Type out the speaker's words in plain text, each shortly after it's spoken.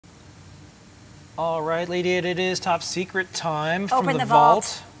All right, Lady Ada, it is top secret time from Open the the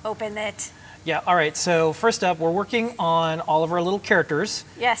vault. Open it. Yeah, all right, so first up, we're working on all of our little characters.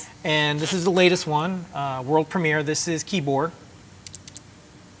 Yes. And this is the latest one, world premiere. This is Keyboard.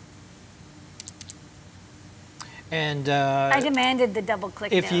 And I demanded the double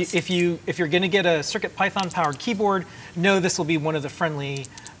click nose. if you're going to get a CircuitPython powered keyboard, know this will be one of the friendly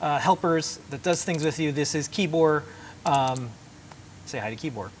helpers that does things with you. This is Keyboard. Say hi to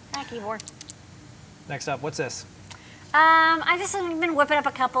Keyboard. Hi, Keyboard. Next up, what's this? I just have been whipping up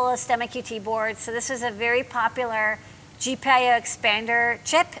a couple of STEMMA QT boards. So this is a very popular GPIO expander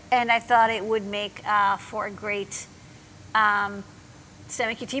chip, and I thought it would make for a great STEMMA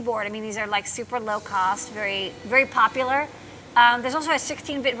QT board. I mean, these are like super low cost, very popular. There's also a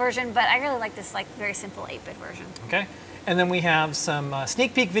 16-bit version, but I really like this like very simple 8-bit version. Okay, and then we have some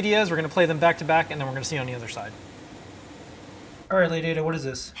sneak peek videos. We're going to play them back to back, and then we're going to see on the other side. All right, Lady Ada, what is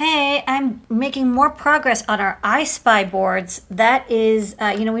this? Hey, I'm making more progress on our iSpy boards. That is,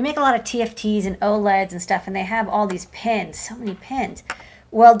 you know, we make a lot of TFTs and OLEDs and stuff, and they have all these pins, so many pins.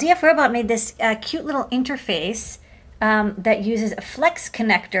 Well, DF Robot made this cute little interface that uses a flex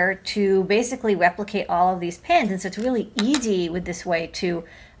connector to basically replicate all of these pins, and so it's really easy with this way to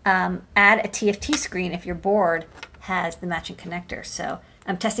add a TFT screen if your board has the matching connector. So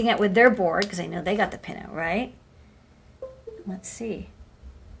I'm testing it with their board because I know they got the pin out, right? Let's see.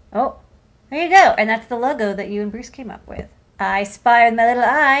 Oh, there you go. And that's the logo that you and Bruce came up with. I spy with my little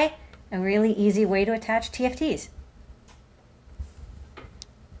eye. A really easy way to attach TFTs.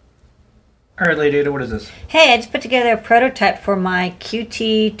 All right, Lady Ada, what is this? Hey, I just put together a prototype for my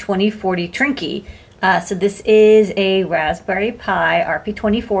QT 2040 Trinky. So this is a Raspberry Pi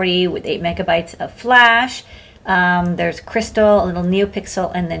RP2040 with 8 megabytes of flash. There's crystal, a little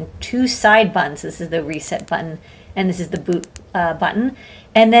NeoPixel, and then 2 side buttons. This is the reset button, and this is the boot button.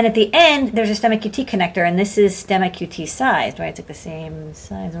 And then at the end, there's a STEMMA QT connector, and this is STEMMA QT sized, right? It's like the same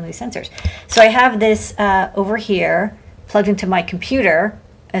size as one of these sensors. So I have this over here plugged into my computer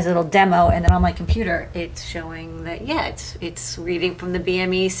as a little demo, and then on my computer, it's showing that, yeah, it's reading from the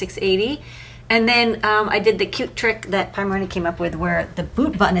BME 680. And then I did the cute trick that Pimaroni came up with where the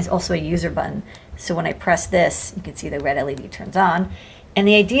boot button is also a user button. So when I press this, you can see the red LED turns on. And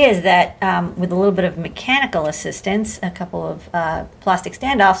the idea is that with a little bit of mechanical assistance, a couple of plastic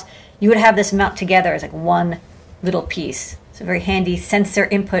standoffs, you would have this mount together as like one little piece. So very handy sensor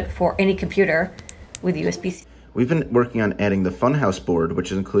input for any computer with USB-C. We've been working on adding the Funhouse board,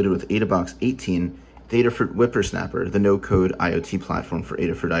 which is included with AdaBox 18, the Adafruit Whippersnapper, the no-code IoT platform for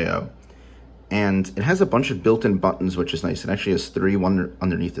Adafruit I/O. And it has a bunch of built-in buttons, which is nice. It actually has 3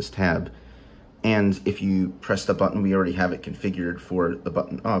 underneath this tab. And if you press the button, we already have it configured for the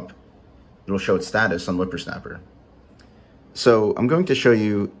button up, it'll show its status on Whippersnapper. So I'm going to show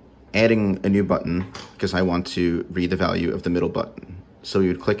you adding a new button because I want to read the value of the middle button. So you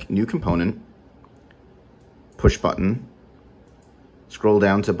would click New Component, push button, scroll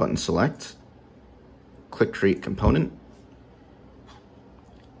down to button select, click Create Component,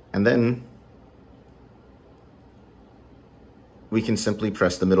 and then we can simply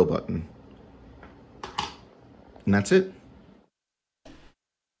press the middle button. And that's it.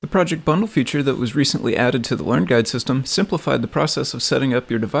 The Project Bundle feature that was recently added to the Learn Guide system simplified the process of setting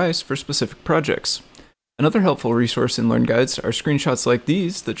up your device for specific projects. Another helpful resource in Learn Guides are screenshots like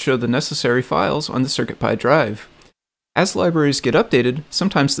these that show the necessary files on the CircuitPy drive. As libraries get updated,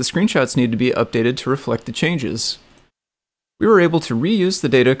 sometimes the screenshots need to be updated to reflect the changes. We were able to reuse the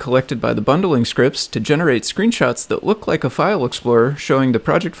data collected by the bundling scripts to generate screenshots that look like a file explorer showing the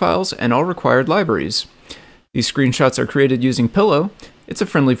project files and all required libraries. These screenshots are created using Pillow. It's a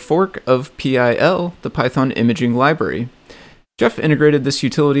friendly fork of PIL, the Python imaging library. Jeff integrated this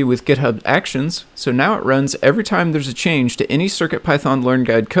utility with GitHub Actions, so now it runs every time there's a change to any CircuitPython Learn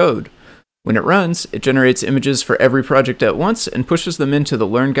Guide code. When it runs, it generates images for every project at once and pushes them into the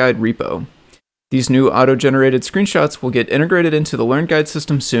Learn Guide repo. These new auto-generated screenshots will get integrated into the Learn Guide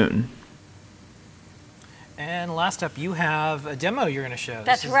system soon. And last up, you have a demo you're going to show.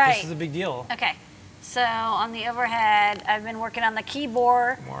 That's right. This is a big deal. Okay. So on the overhead, I've been working on the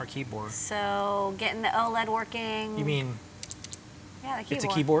keyboard. More keyboard. So getting the OLED working. You mean? Yeah, the keyboard. It's a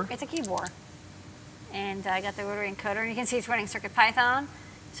keyboard? It's a keyboard. And I got the rotary encoder, and you can see it's running CircuitPython.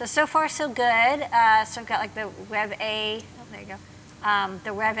 So far so good. So I've got like the Rev A, oh, there you go.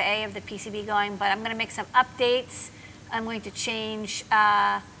 The Rev A of the PCB going, but I'm going to make some updates. I'm going to change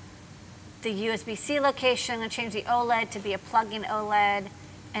the USB-C location. I'm going to change the OLED to be a plug-in OLED.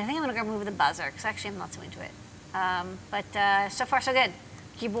 And I think I'm going to go remove the buzzer, because actually I'm not so into it. But so far so good.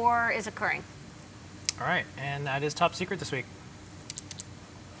 Keyboard is occurring. All right, and that is Top Secret this week.